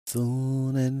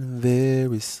Soon and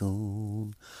very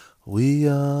soon, we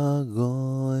are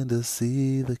going to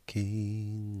see the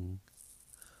King.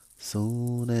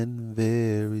 Soon and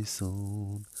very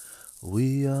soon,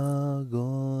 we are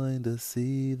going to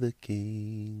see the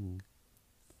King.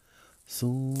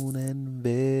 Soon and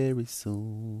very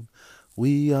soon,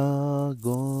 we are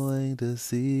going to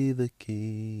see the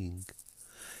King.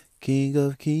 King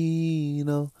of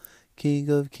Kino, King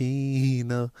of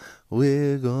Kino,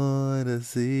 we're going to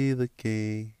see the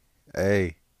King.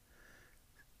 Hey,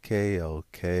 KOKLC,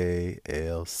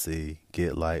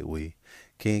 Get Like We,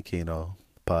 King Kino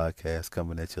podcast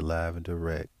coming at you live and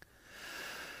direct.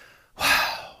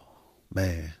 Wow,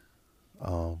 man,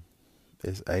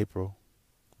 it's April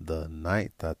the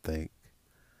 9th, I think,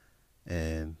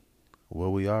 and where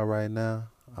we are right now,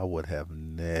 I would have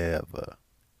never,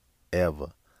 ever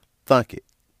thunk it.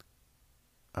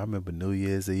 I remember New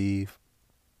Year's Eve.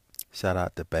 Shout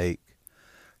out to Bake,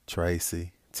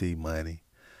 Tracy, T Money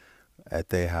at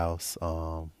their house,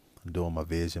 doing my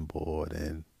vision board,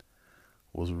 and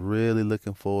was really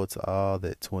looking forward to all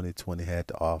that 2020 had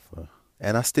to offer.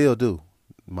 And I still do,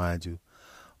 mind you.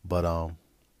 But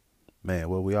man,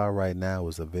 where we are right now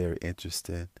is a very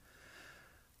interesting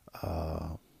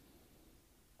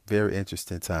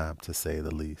time, to say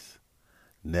the least.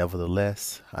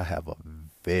 Nevertheless, I have a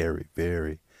very,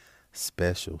 very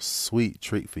special, sweet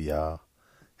treat for y'all.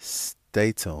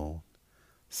 Stay tuned.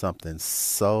 Something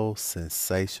so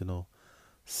sensational,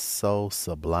 so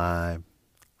sublime,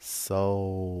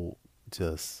 so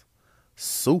just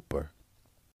super.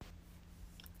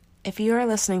 If you are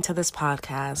listening to this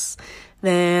podcast,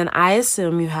 then I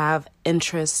assume you have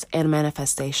interest in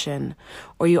manifestation,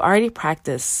 or you already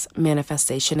practice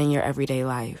manifestation in your everyday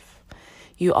life.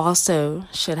 You also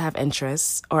should have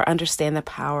interest or understand the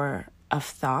power of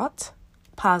thought,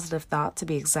 positive thought to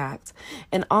be exact,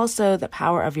 and also the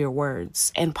power of your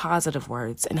words and positive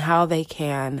words and how they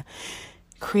can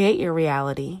create your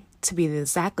reality to be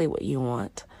exactly what you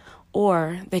want,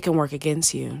 or they can work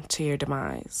against you to your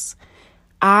demise.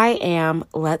 I am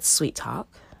Let's Sweet Talk.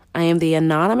 I am the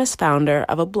anonymous founder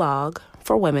of a blog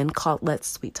for women called Let's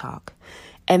Sweet Talk.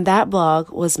 And that blog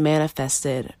was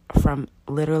manifested from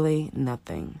literally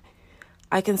nothing.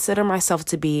 I consider myself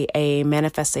to be a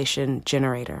manifestation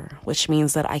generator, which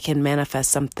means that I can manifest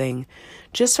something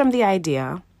just from the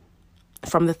idea,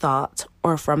 from the thought,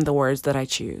 or from the words that I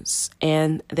choose.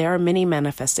 And there are many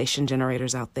manifestation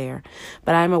generators out there,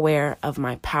 but I'm aware of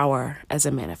my power as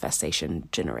a manifestation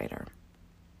generator.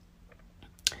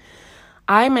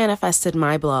 I manifested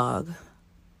my blog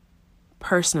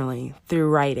personally through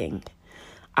writing.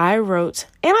 I wrote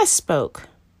and I spoke,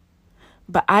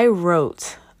 but I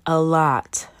wrote a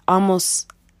lot, almost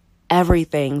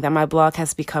everything that my blog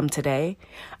has become today.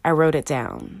 I wrote it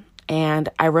down, and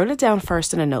I wrote it down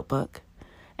first in a notebook,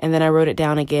 and then I wrote it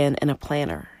down again in a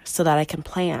planner so that I can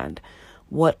plan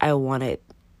what I wanted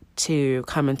to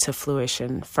come into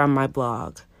fruition from my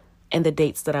blog and the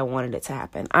dates that I wanted it to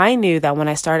happen. I knew that when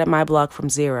I started my blog from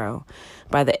zero,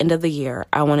 by the end of the year,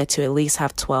 I wanted to at least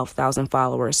have 12,000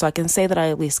 followers. So I can say that I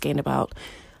at least gained about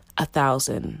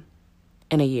 1,000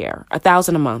 in a year,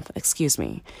 1,000 a month, excuse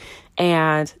me.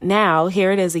 And now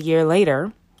here it is a year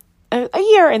later, a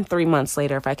year and 3 months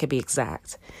later, if I could be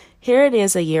exact. Here it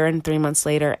is a year and 3 months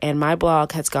later, and my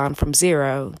blog has gone from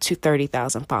 0 to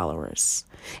 30,000 followers.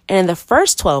 And in the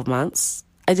first 12 months,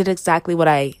 I did exactly what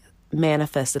I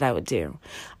manifested I would do.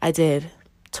 I did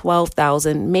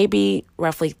 12,000, maybe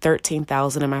roughly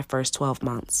 13,000 in my first 12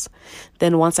 months.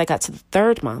 Then once I got to the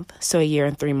third month, so a year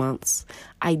and 3 months,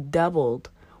 I doubled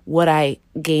what I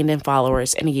gained in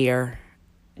followers in a year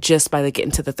just by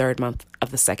getting to the third month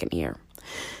of the second year.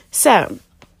 So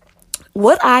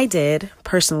what I did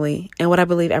personally, and what I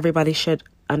believe everybody should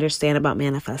understand about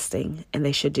manifesting and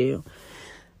they should do,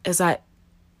 is that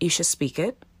you should speak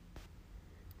it,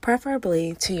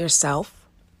 preferably to yourself.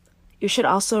 You should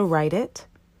also write it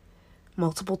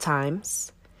multiple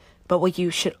times. But what you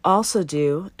should also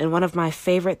do, and one of my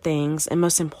favorite things and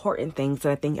most important things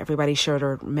that I think everybody should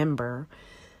remember,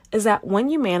 is that when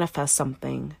you manifest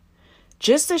something,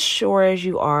 just as sure as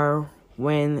you are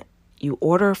when you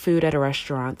order food at a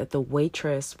restaurant that the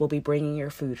waitress will be bringing your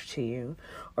food to you,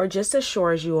 or just as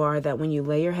sure as you are that when you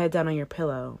lay your head down on your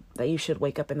pillow that you should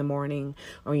wake up in the morning,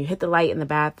 or when you hit the light in the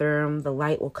bathroom, the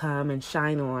light will come and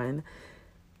shine on,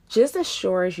 just as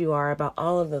sure as you are about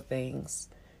all of the things,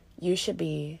 you should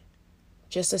be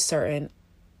just as certain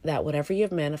that whatever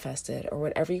you've manifested or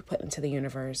whatever you put into the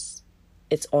universe,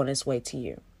 it's on its way to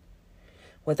you.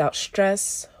 Without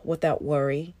stress, without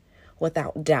worry,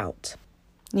 without doubt.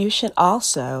 You should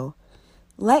also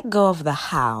let go of the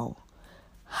how.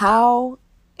 How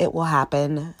it will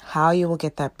happen, how you will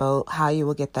get that boat, how you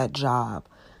will get that job,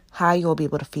 how you will be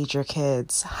able to feed your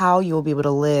kids, how you will be able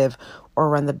to live or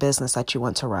run the business that you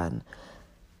want to run.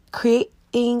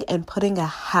 Creating and putting a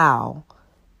how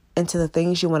into the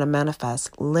things you want to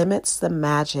manifest limits the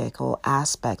magical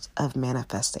aspect of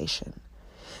manifestation,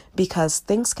 because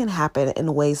things can happen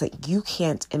in ways that you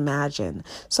can't imagine.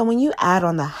 So when you add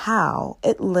on the how,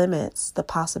 it limits the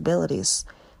possibilities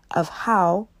of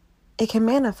how it can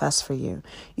manifest for you.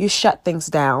 You shut things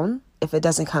down if it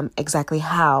doesn't come exactly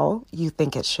how you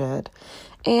think it should,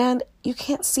 and you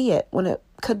can't see it when it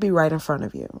could be right in front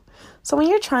of you. So when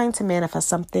you're trying to manifest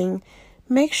something,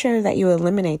 make sure that you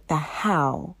eliminate the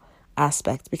how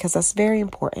aspect, because that's very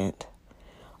important.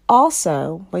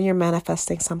 Also, when you're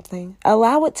manifesting something,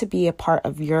 allow it to be a part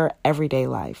of your everyday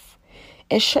life.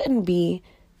 It shouldn't be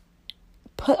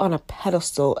put on a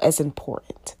pedestal as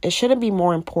important. It shouldn't be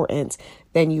more important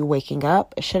than you waking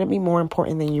up. It shouldn't be more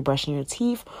important than you brushing your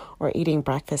teeth or eating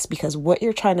breakfast, because what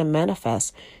you're trying to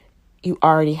manifest, you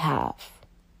already have.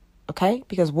 Okay?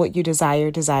 Because what you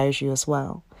desire desires you as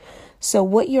well. So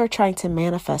what you're trying to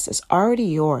manifest is already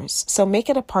yours. So make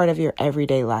it a part of your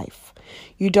everyday life.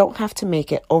 You don't have to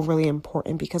make it overly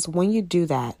important, because when you do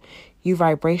that, you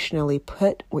vibrationally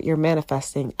put what you're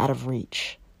manifesting out of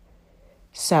reach.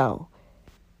 So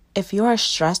if you are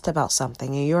stressed about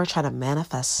something and you're trying to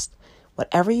manifest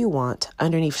whatever you want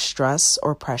underneath stress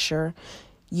or pressure,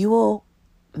 you will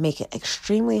make it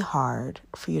extremely hard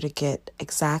for you to get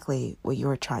exactly what you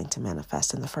were trying to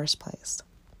manifest in the first place.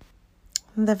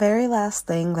 The very last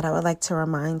thing that I would like to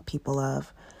remind people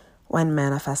of when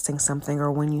manifesting something or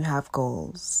when you have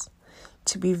goals,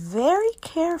 to be very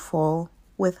careful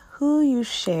with who you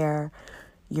share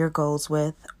your goals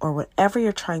with or whatever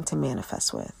you're trying to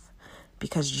manifest with,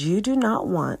 because you do not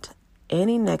want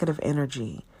any negative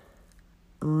energy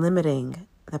limiting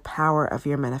the power of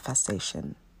your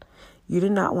manifestation. You do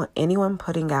not want anyone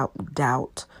putting out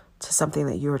doubt to something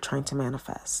that you are trying to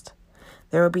manifest.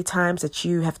 There will be times that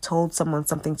you have told someone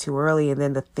something too early, and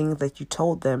then the thing that you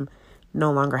told them no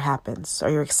longer happens. Or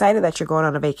you're excited that you're going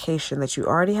on a vacation that you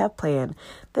already have planned,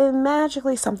 then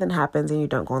magically something happens and you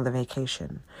don't go on the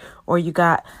vacation. Or you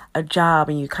got a job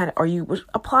and you were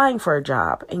applying for a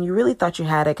job and you really thought you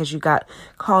had it because you got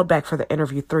called back for the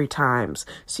interview 3 times.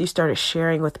 So you started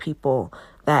sharing with people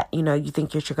that, you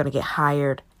think you're going to get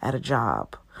hired at a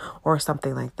job or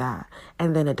something like that.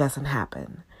 And then it doesn't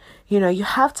happen. You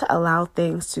have to allow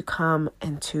things to come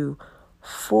into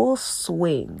full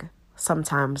swing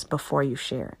sometimes before you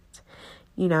share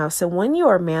it. So when you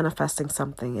are manifesting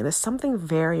something and it's something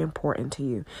very important to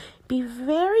you, be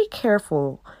very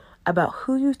careful about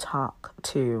who you talk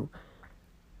to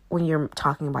when you're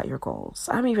talking about your goals.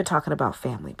 I'm even talking about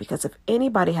family, because if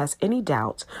anybody has any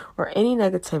doubt or any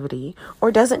negativity or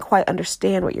doesn't quite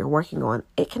understand what you're working on,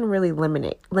 it can really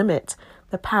limit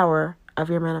the power of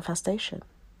your manifestation.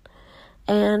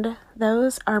 And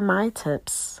those are my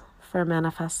tips for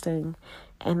manifesting.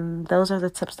 And those are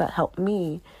the tips that help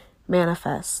me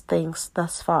manifest things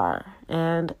thus far.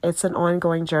 And it's an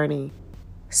ongoing journey.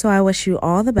 So I wish you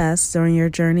all the best during your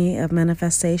journey of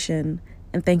manifestation.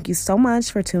 And thank you so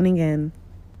much for tuning in.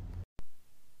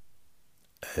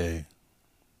 Hey,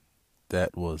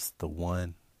 that was the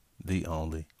one, the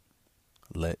only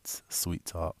Let's Sweet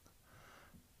Talk.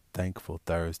 Thankful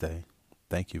Thursday.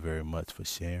 Thank you very much for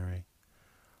sharing.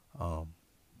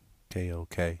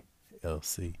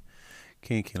 KOKLC,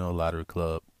 King Keno Lottery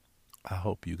Club. I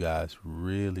hope you guys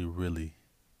really, really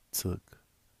took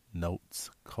notes,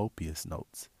 copious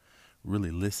notes.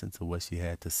 Really listened to what she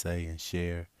had to say and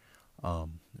share.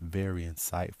 Very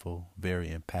insightful, very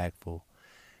impactful.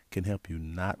 Can help you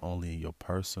not only in your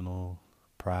personal,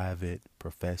 private,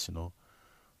 professional,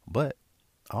 but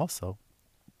also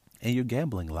in your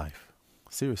gambling life.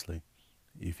 Seriously,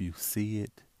 if you see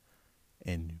it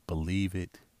and believe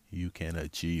it, you can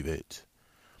achieve it.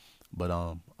 But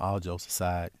all jokes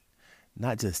aside,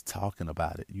 not just talking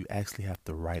about it, you actually have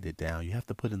to write it down. You have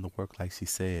to put in the work, like she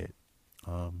said.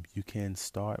 You can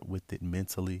start with it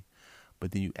mentally,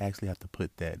 but then you actually have to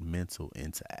put that mental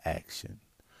into action.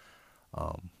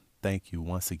 Thank you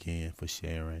once again for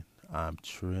sharing. I'm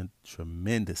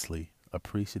tremendously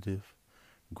appreciative,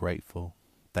 grateful,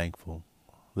 thankful.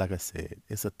 Like I said,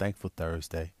 it's a thankful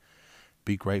Thursday.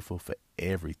 Be grateful for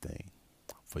everything,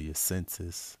 for your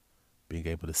senses, being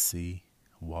able to see,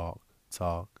 walk,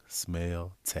 talk,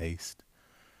 smell, taste.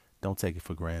 Don't take it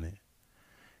for granted.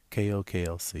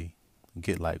 KOKLC,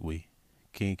 get like we,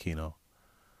 King Keno.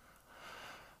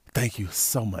 Thank you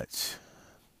so much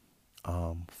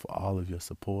for all of your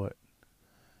support.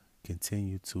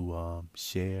 Continue to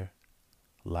share,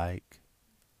 like,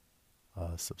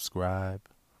 Subscribe,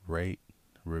 rate,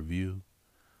 review.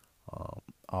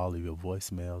 All of your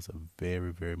voicemails are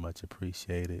very, very much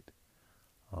appreciated.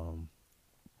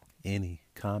 Any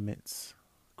comments,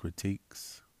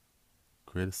 critiques,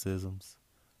 criticisms,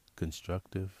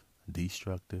 constructive,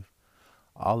 destructive,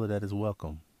 all of that is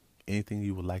welcome. Anything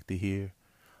you would like to hear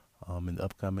in the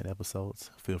upcoming episodes,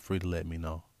 feel free to let me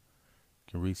know.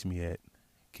 You can reach me at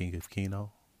King of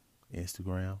Kino,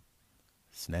 Instagram,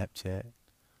 Snapchat,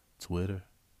 Twitter,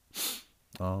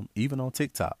 even on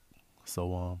TikTok.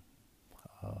 So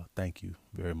thank you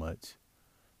very much.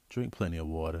 Drink plenty of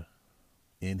water.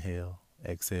 Inhale,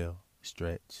 exhale,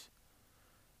 stretch.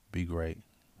 Be great.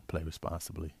 Play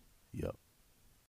responsibly. Yup.